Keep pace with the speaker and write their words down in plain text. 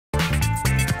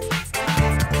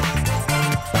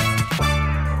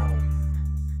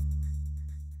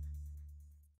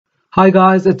Hi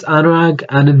guys, it's Anurag,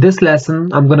 and in this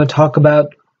lesson I'm going to talk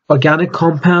about organic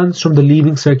compounds from the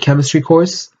Leaving Cert Chemistry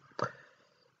course.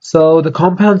 So the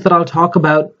compounds that I'll talk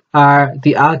about are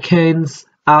the alkanes,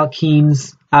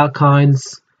 alkenes,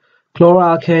 alkynes,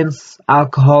 chloroalkanes,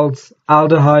 alcohols,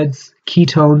 aldehydes,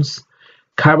 ketones,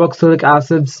 carboxylic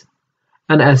acids,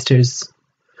 and esters.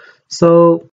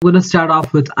 So I'm going to start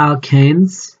off with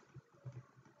alkanes.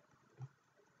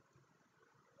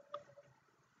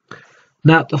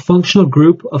 Now, the functional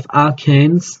group of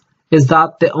alkanes is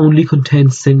that they only contain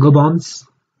single bonds.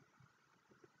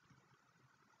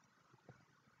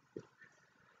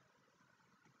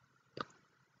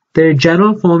 Their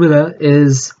general formula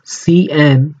is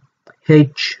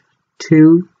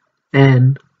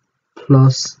CnH2n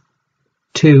plus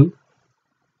 2.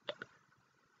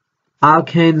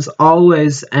 Alkanes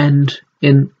always end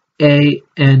in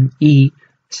A-N-E,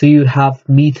 so you have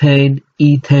methane,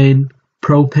 ethane,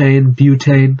 propane,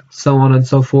 butane, so on and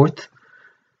so forth.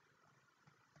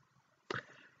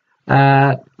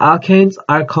 Alkanes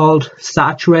are called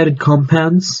saturated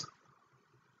compounds.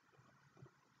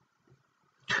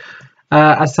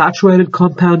 A saturated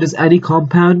compound is any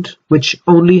compound which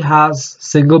only has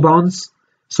single bonds.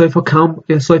 So if a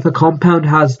compound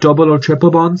has double or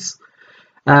triple bonds,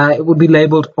 it would be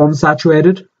labeled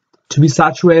unsaturated. To be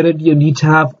saturated, you need to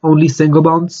have only single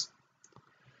bonds.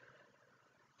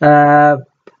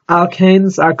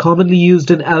 Alkanes are commonly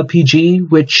used in LPG,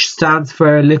 which stands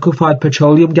for liquefied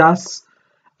petroleum gas.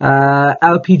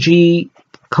 LPG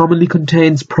commonly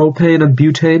contains propane and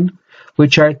butane,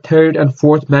 which are third and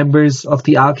fourth members of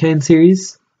the alkane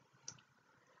series.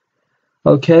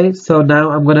 Okay, so now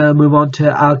I'm going to move on to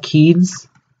alkenes.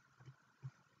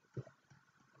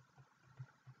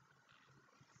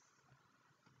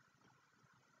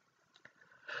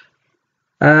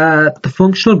 The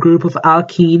functional group of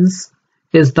alkenes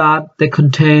is that they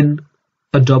contain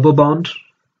a double bond.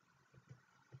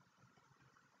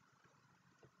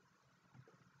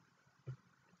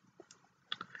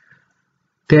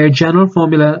 Their general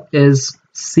formula is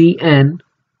CnH2n.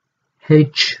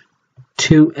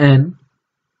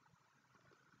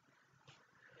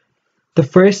 The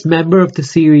first member of the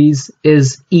series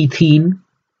is ethene.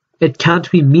 It can't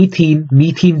be methene.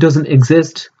 Methene doesn't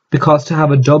exist because to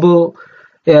have a double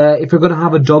if you're going to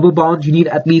have a double bond, you need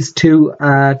at least two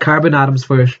carbon atoms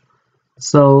for it.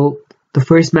 So the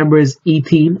first member is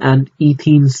ethene, and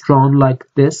ethene is drawn like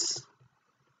this.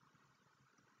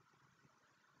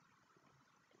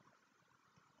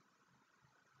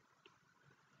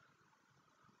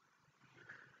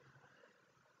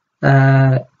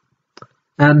 And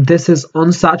this is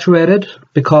unsaturated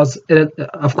because,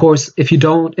 of course, if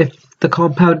the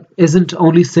compound isn't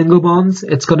only single bonds,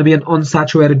 it's going to be an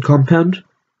unsaturated compound.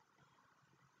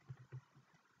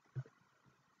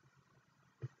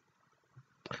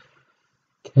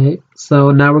 Okay,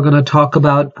 so now we're going to talk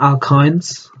about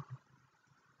alkynes.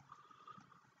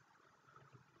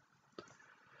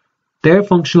 Their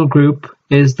functional group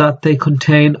is that they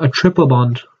contain a triple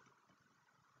bond.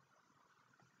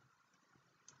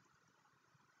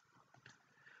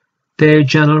 Their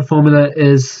general formula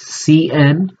is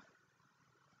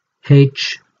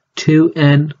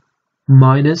CnH2n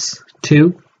minus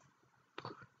 2.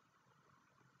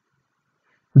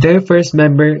 Their first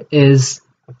member is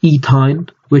ethyne,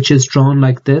 which is drawn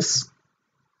like this.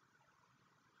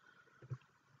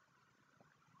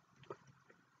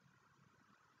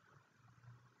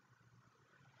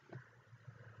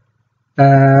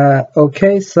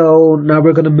 Okay, so now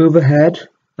we're going to move ahead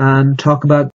and talk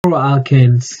about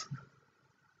chloroalkanes.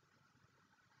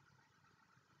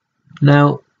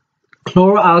 Now,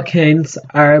 chloroalkanes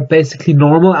are basically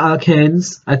normal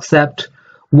alkanes, except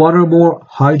one or more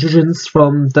hydrogens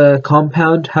from the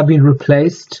compound have been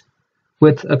replaced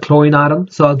with a chlorine atom.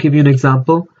 So I'll give you an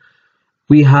example.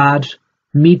 We had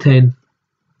methane.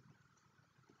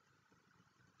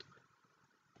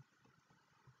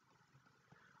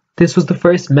 This was the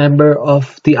first member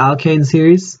of the alkane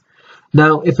series.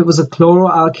 Now, if it was a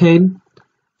chloroalkane,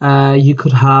 you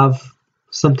could have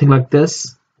something like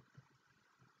this.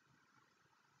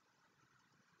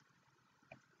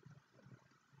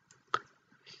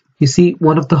 You see,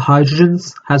 one of the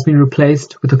hydrogens has been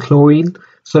replaced with a chlorine,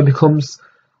 so it becomes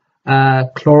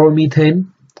chloromethane.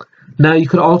 Now, you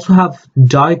could also have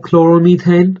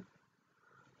dichloromethane,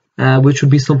 which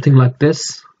would be something like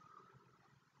this.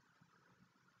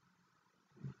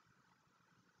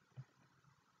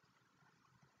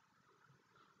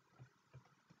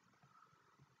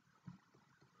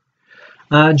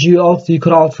 And you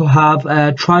could also have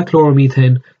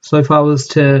trichloromethane. So if I was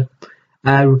to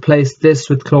replace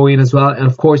this with chlorine as well, and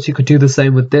of course you could do the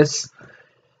same with this.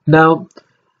 Now,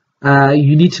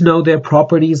 you need to know their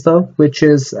properties though, which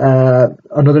is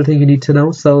another thing you need to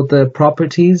know. So the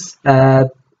properties, they're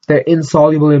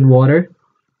insoluble in water.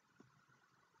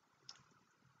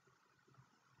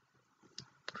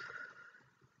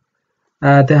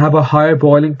 They have a higher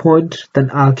boiling point than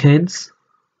alkanes.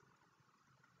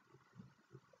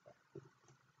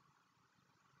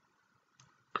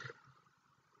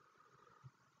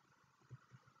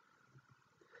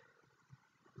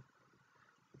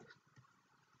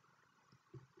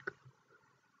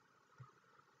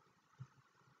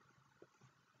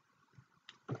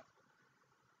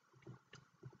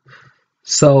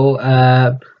 So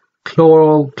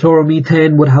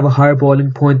chloromethane would have a higher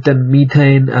boiling point than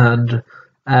methane, and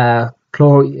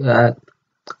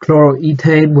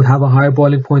chloroethane would have a higher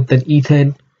boiling point than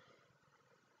ethane.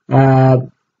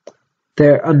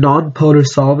 They're a non-polar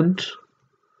solvent.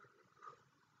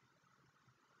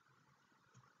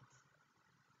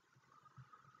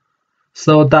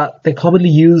 So that they're commonly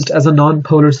used as a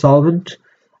non-polar solvent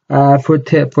for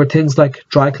things like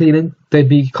dry cleaning. They'd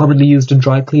be commonly used in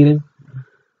dry cleaning.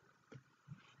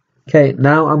 Okay,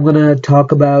 now I'm going to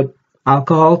talk about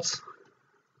alcohols.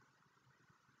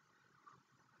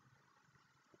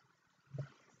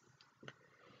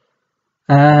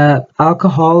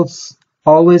 Alcohols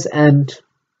always end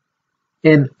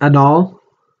in anol.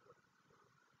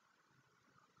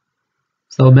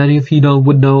 So many of you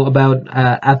would know about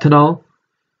ethanol,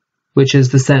 which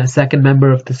is the second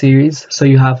member of the series. So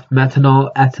you have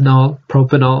methanol, ethanol,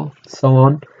 propanol, so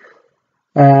on.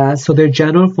 So their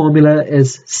general formula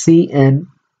is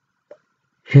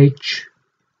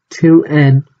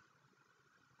CnH2n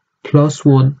plus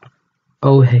 1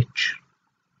 OH.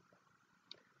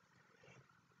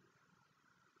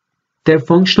 Their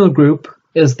functional group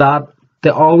is that they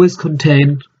always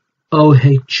contain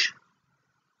OH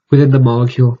within the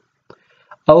molecule.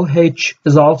 OH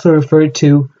is also referred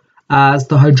to as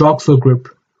the hydroxyl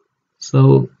group.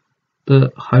 So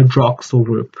the hydroxyl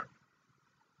group.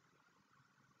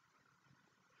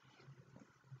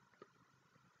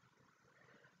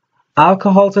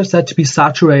 Alcohols are said to be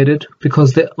saturated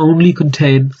because they only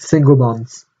contain single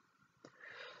bonds.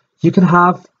 You can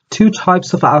have two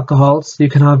types of alcohols. You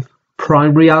can have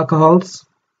primary alcohols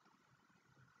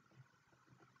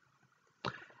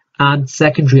and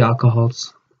secondary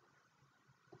alcohols.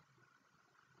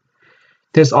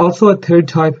 There's also a third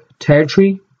type,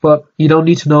 tertiary, but you don't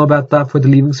need to know about that for the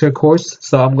Leaving Cert course,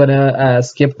 so I'm going to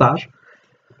skip that.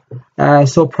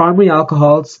 So primary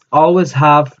alcohols always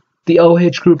have the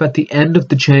OH group at the end of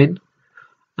the chain,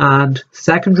 and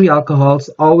secondary alcohols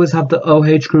always have the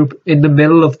OH group in the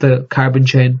middle of the carbon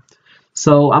chain.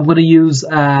 So I'm going to use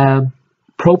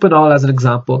propanol as an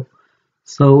example.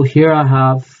 So here I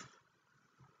have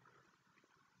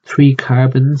 3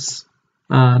 carbons,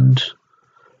 and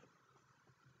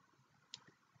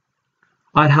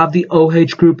I'd have the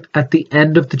OH group at the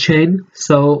end of the chain.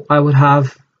 So I would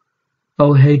have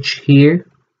OH here,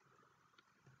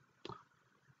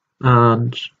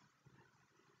 and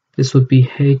this would be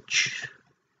H.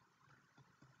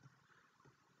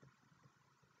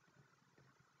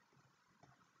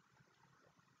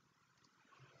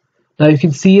 Now you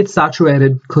can see it's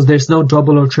saturated because there's no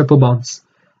double or triple bonds.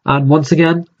 And once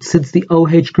again, since the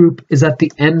OH group is at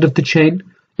the end of the chain,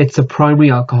 it's a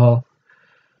primary alcohol.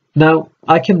 Now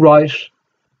I can write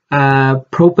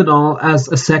propanol as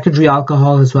a secondary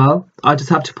alcohol as well. I just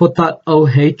have to put that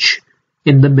OH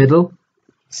in the middle.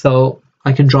 So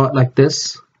I can draw it like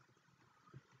this.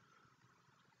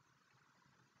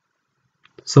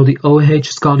 So the OH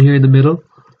is gone here in the middle.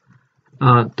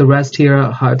 The rest here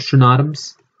are hydrogen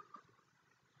atoms.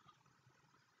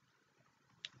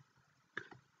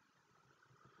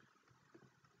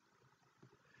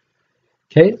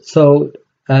 Okay, so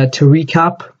to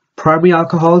recap, primary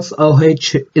alcohols,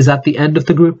 OH is at the end of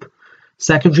the group.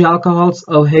 Secondary alcohols,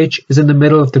 OH is in the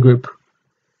middle of the group.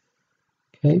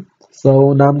 Okay,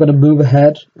 so now I'm going to move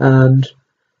ahead and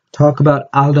talk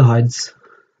about aldehydes.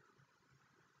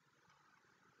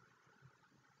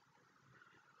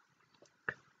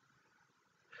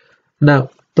 Now,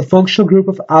 the functional group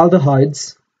of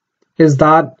aldehydes is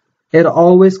that it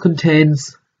always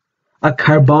contains a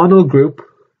carbonyl group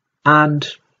and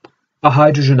a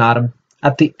hydrogen atom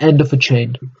at the end of a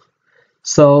chain.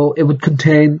 So it would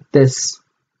contain this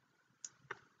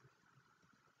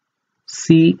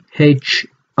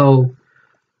CHO.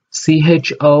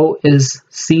 CHO is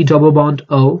C double bond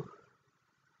O.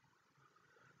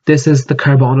 This is the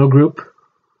carbonyl group.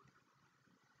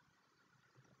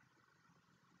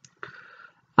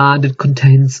 And it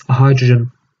contains a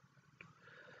hydrogen.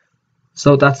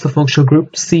 So that's the functional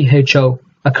group, CHO.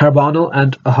 a carbonyl,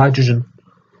 and a hydrogen.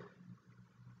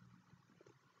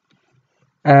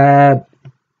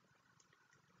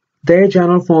 Their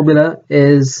general formula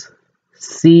is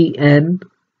CnH2n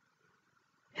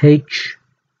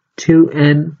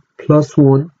plus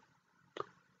 1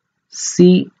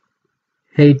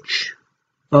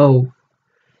 CHO.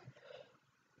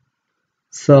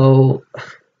 So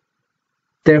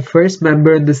their first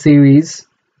member in the series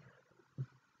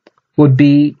would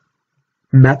be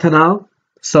methanol.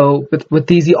 So with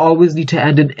these, you always need to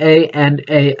end in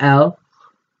A-N-A-L.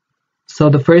 So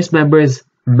the first member is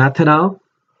methanol.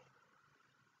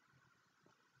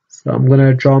 So I'm going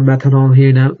to draw methanol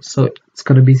here now. So it's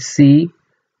going to be C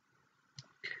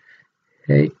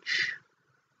H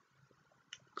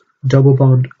double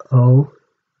bond O.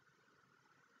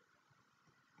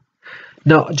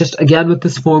 Now, just again with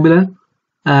this formula,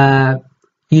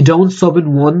 you don't sub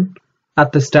in 1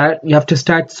 at the start. You have to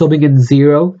start subbing in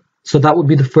 0. So that would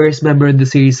be the first member in the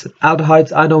series.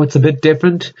 Aldehydes, I know it's a bit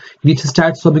different. You need to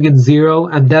start subbing in 0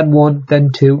 and then 1, then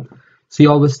 2. So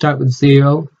you always start with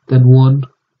 0, then 1,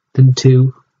 then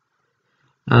 2,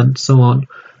 and so on.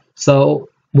 So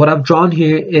what I've drawn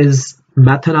here is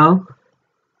methanol.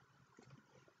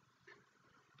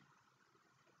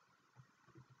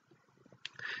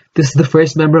 This is the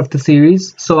first member of the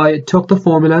series. So I took the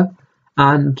formula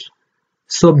and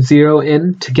sub 0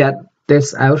 in to get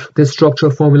this out, this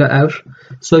structural formula out.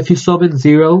 So if you sub in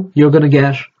 0, you're going to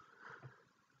get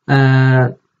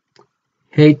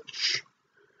H,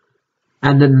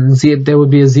 and then there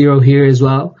would be a 0 here as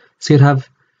well. So you'd have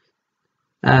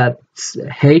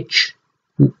H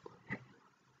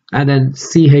and then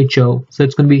CHO. So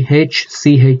it's going to be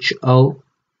HCHO.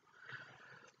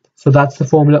 So that's the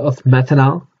formula of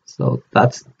methanol. So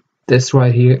that's this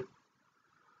right here.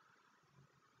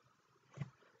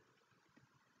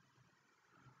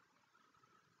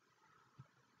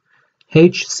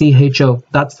 HCHO.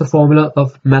 That's the formula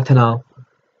of methanol.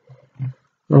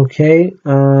 Okay,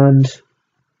 and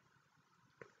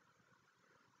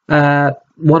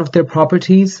one of their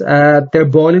properties, their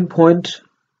boiling point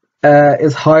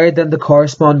is higher than the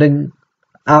corresponding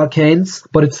alkanes,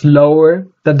 but it's lower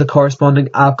than the corresponding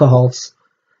alcohols.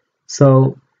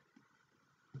 So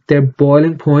their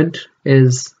boiling point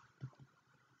is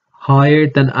higher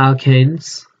than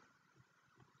alkanes,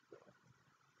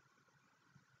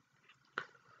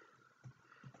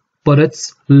 but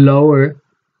it's lower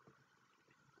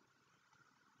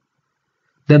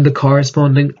than the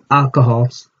corresponding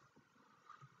alcohols.